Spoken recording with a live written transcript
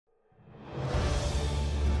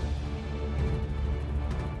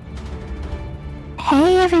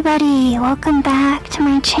Hey everybody, welcome back to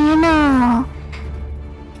my channel.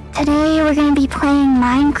 Today we're gonna be playing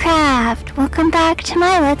Minecraft. Welcome back to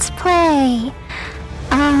my Let's Play.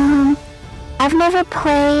 I've never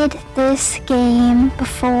played this game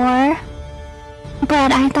before,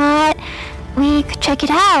 but I thought we could check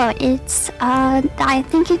it out. It's, I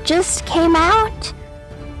think it just came out.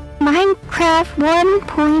 Minecraft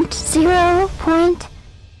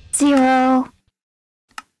 1.0.0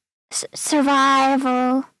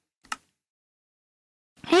 Survival.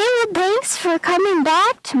 Hey, thanks for coming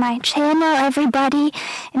back to my channel, everybody.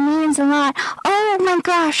 It means a lot. Oh my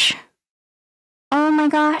gosh.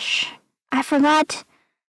 I forgot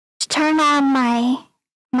to turn on my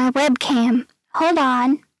webcam. Hold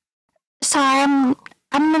on. Sorry, I'm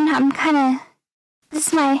kind of. This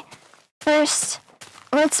is my first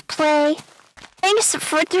Let's Play. Thanks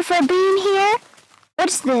for being here. What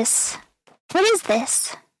is this? What is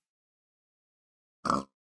this?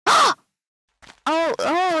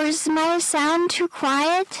 Oh, is my sound too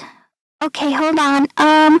quiet? Okay, hold on.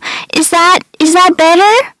 Is that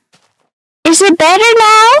better? Is it better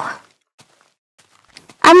now?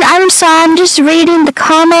 I'm sorry, I'm just reading the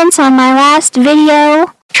comments on my last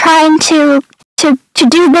video, trying to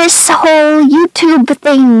do this whole YouTube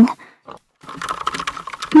thing.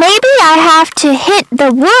 Maybe I have to hit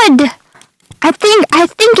the wood. I think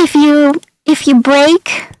if you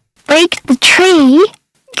break the tree,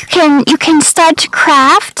 you can start to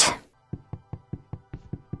craft.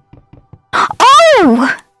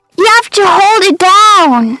 Oh! You have to hold it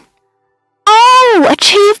down. Oh,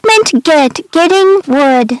 achievement getting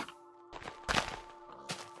wood.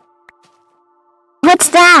 What's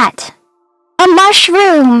that? A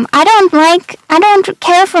mushroom. I don't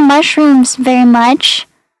care for mushrooms very much.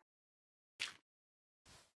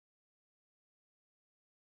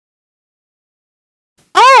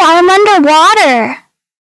 Oh, I'm underwater.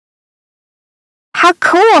 How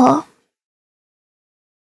cool.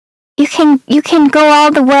 You can go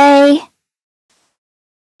all the way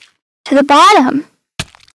to the bottom.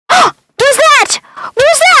 Who's that?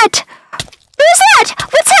 Who's that? Who's that?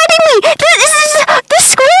 What's hitting me? Is this the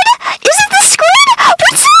squid? Is it the squid?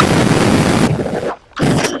 What's that?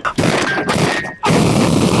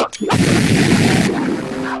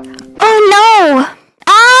 Oh no.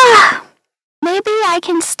 Ah! Maybe I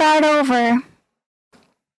can start over.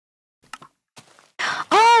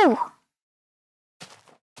 Oh!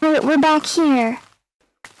 We're back here.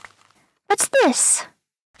 What's this?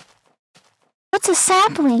 What's a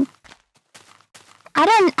sapling? I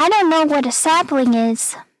don't know what a sapling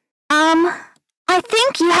is. I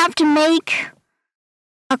think you have to make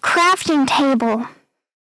a crafting table.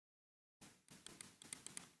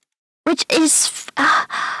 Which is...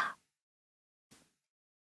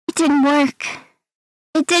 it didn't work.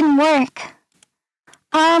 It didn't work.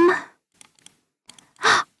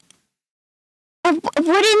 A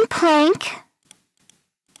wooden plank.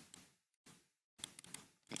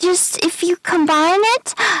 Just if you combine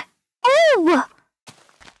it. Oh!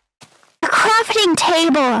 A crafting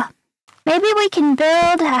table. Maybe we can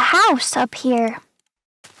build a house up here.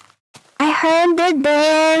 I heard that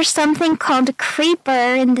there's something called a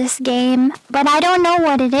creeper in this game, but I don't know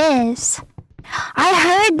what it is. I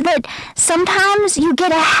heard that sometimes you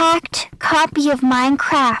get a hacked copy of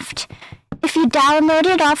Minecraft. If you download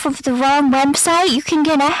it off of the wrong website, you can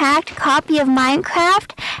get a hacked copy of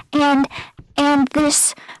Minecraft, and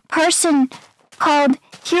this person called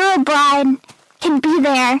Herobrine can be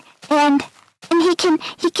there, and he can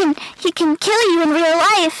kill you in real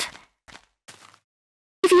life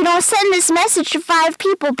if you don't send this message to 5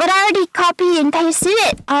 people. But I already copied and pasted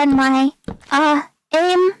it on my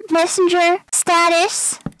AIM messenger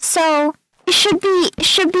status, so it should be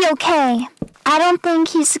okay. I don't think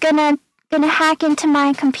he's gonna hack into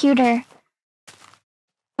my computer.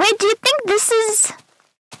 Wait, do you think this is...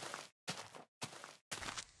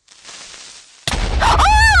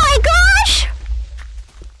 Oh my gosh!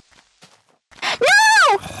 No!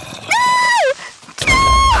 No! No!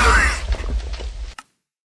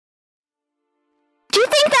 Do you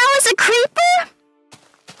think that was a creeper?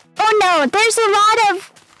 Oh no, there's a lot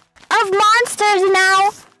of monsters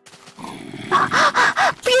now.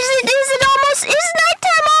 Is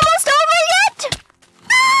nighttime almost over yet?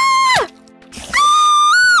 Ah!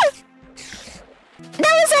 Ah!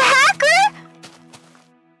 That was a hacker?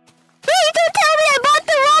 Hey, don't tell me I bought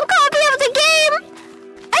the wrong copy of the game.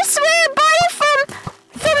 I swear I bought it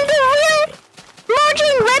from the real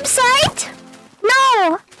Mojang website. No,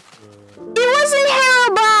 it wasn't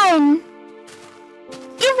Herobrine.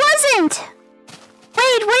 It wasn't.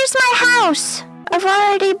 Wait, where's my house? I've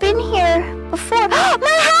already been here before.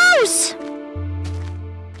 My house!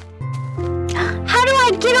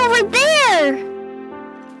 get over there?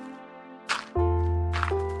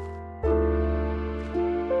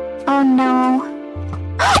 Oh no.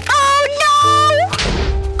 Oh no!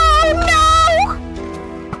 Oh no!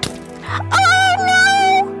 Oh no!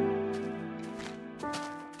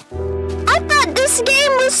 I thought this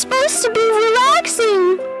game was supposed to be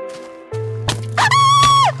relaxing.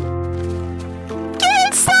 Ah! Get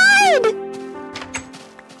inside!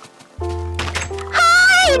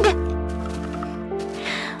 Hide!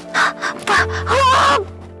 Oh,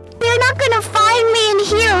 they're not gonna find me in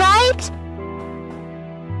here, right?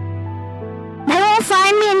 They won't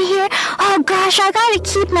find me in here. Oh gosh, I gotta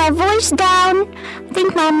keep my voice down. I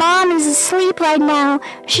think my mom is asleep right now.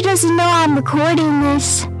 She doesn't know I'm recording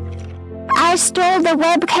this. I stole the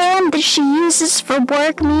webcam that she uses for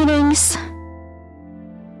work meetings.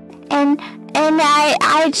 And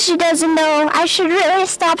she doesn't know. I should really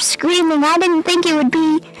stop screaming. I didn't think it would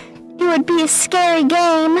be a scary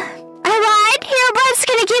game. Alright, Herobrine's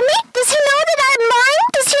gonna get me? Does he know that I'm mine?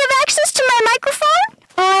 Does he have access to my microphone?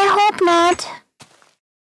 Oh, I hope not.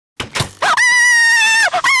 Ah!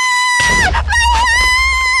 Ah! My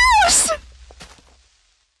house!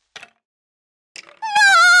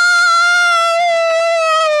 No!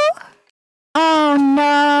 Oh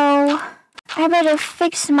no. I better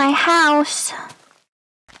fix my house.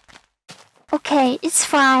 Okay, it's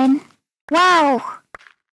fine. Wow.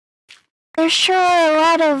 There sure are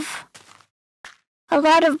a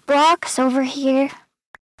lot of blocks over here.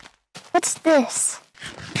 What's this?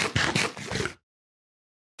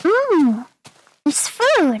 It's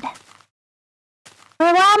food.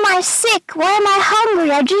 But why am I sick? Why am I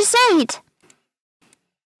hungry? I just ate.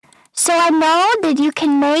 So I know that you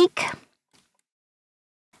can make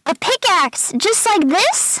a pickaxe just like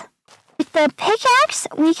this. With the pickaxe,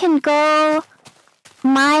 we can go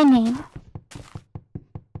mining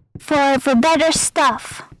for better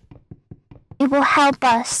stuff. It will help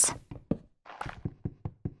us.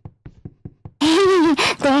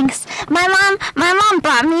 Thanks. My mom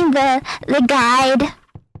brought me the guide.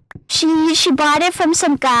 She bought it from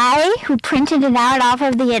some guy who printed it out off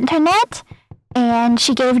of the internet, and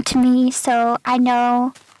she gave it to me, so I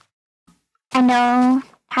know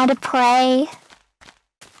how to play.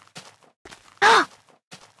 Ah!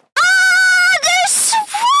 There's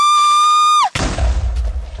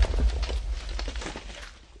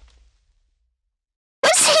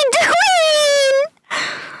what's he doing?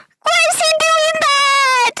 Why is he doing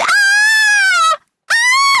that? Ah!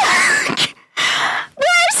 Ah!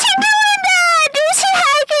 Why is he doing that? Is he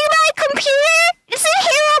hacking my computer? Is it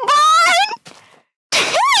Herobrine? Is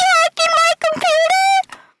he hacking my computer?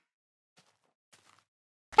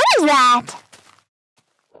 What is that?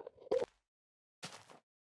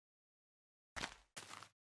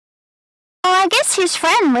 Oh, I guess he's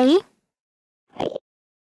friendly.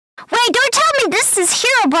 Wait, don't tell me this is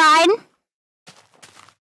Herobrine.